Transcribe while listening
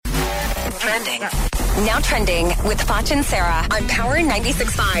Now trending with Foch and Sarah on Power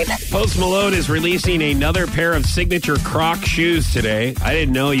 96.5. Post Malone is releasing another pair of signature Croc shoes today. I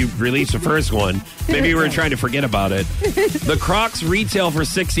didn't know you released the first one. Maybe you were trying to forget about it. The Crocs retail for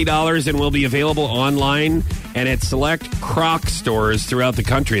 $60 and will be available online and at select Croc stores throughout the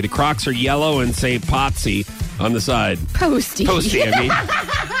country. The Crocs are yellow and say Potsy on the side. Posty. Posty, I mean.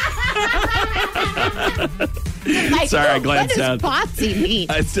 Sorry, I glanced out. What does Potsy mean?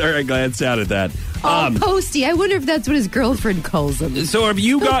 Sorry, I glanced out at that. Posty. I wonder if that's what his girlfriend calls him. So have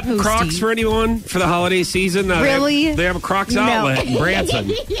you gotten Posty. Crocs for anyone for the holiday season? Really? They have a Crocs outlet in Branson.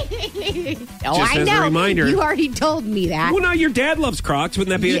 Just I as know. a Reminder. You already told me that. Well, no, your dad loves Crocs. Wouldn't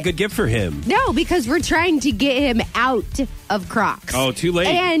that be a good gift for him? No, because we're trying to get him out of Crocs. Oh, too late.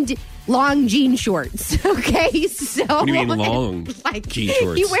 And long jean shorts. Okay, so What do you mean long jean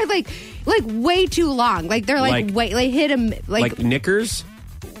shorts? You wear like way too long. Like they're hit him like knickers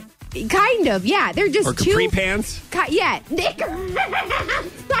kind of. Yeah, they're just or capri pants. Yeah, knickers.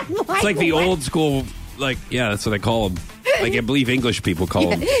 It's like the old school. That's what they call them. Like I believe English people call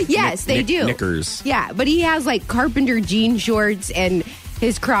them. Yes, they do. Knickers. Yeah, but he has like carpenter jean shorts and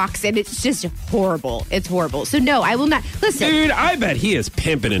his Crocs, and it's just horrible. It's horrible. So no, I will not. Listen. Dude, I bet he is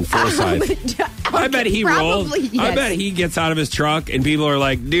pimping in Forsyth. I bet he rolls. Yes. I bet he gets out of his truck and people are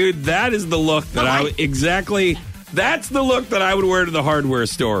like, dude, that is the look that that's the look that I would wear to the hardware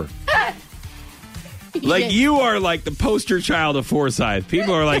store. Like you are like the poster child of Forsyth.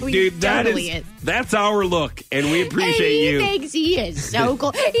 People are like, dude, that's our look, and we appreciate you. He thinks he is so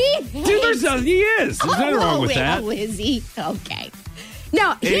cool. He is. There's nothing wrong with that. Lizzie. Okay.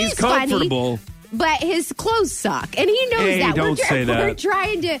 No, he's comfortable. Funny, but his clothes suck, and he knows that. Don't say that.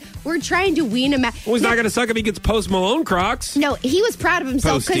 We're trying to wean him out. Well, he's not going to suck if he gets Post Malone Crocs. No, he was proud of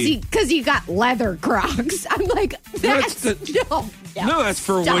himself because he got leather Crocs. I'm like, no, that's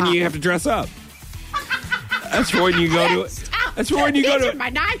for when you have to dress up. That's for when you go to. That's for when you go to my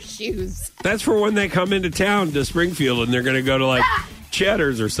nice shoes. That's for when they come into town to Springfield and they're going to go to like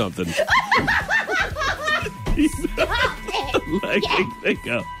Cheddar's or something. They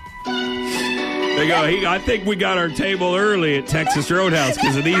go. I think we got our table early at Texas Roadhouse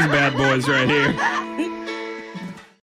because of these bad boys right here.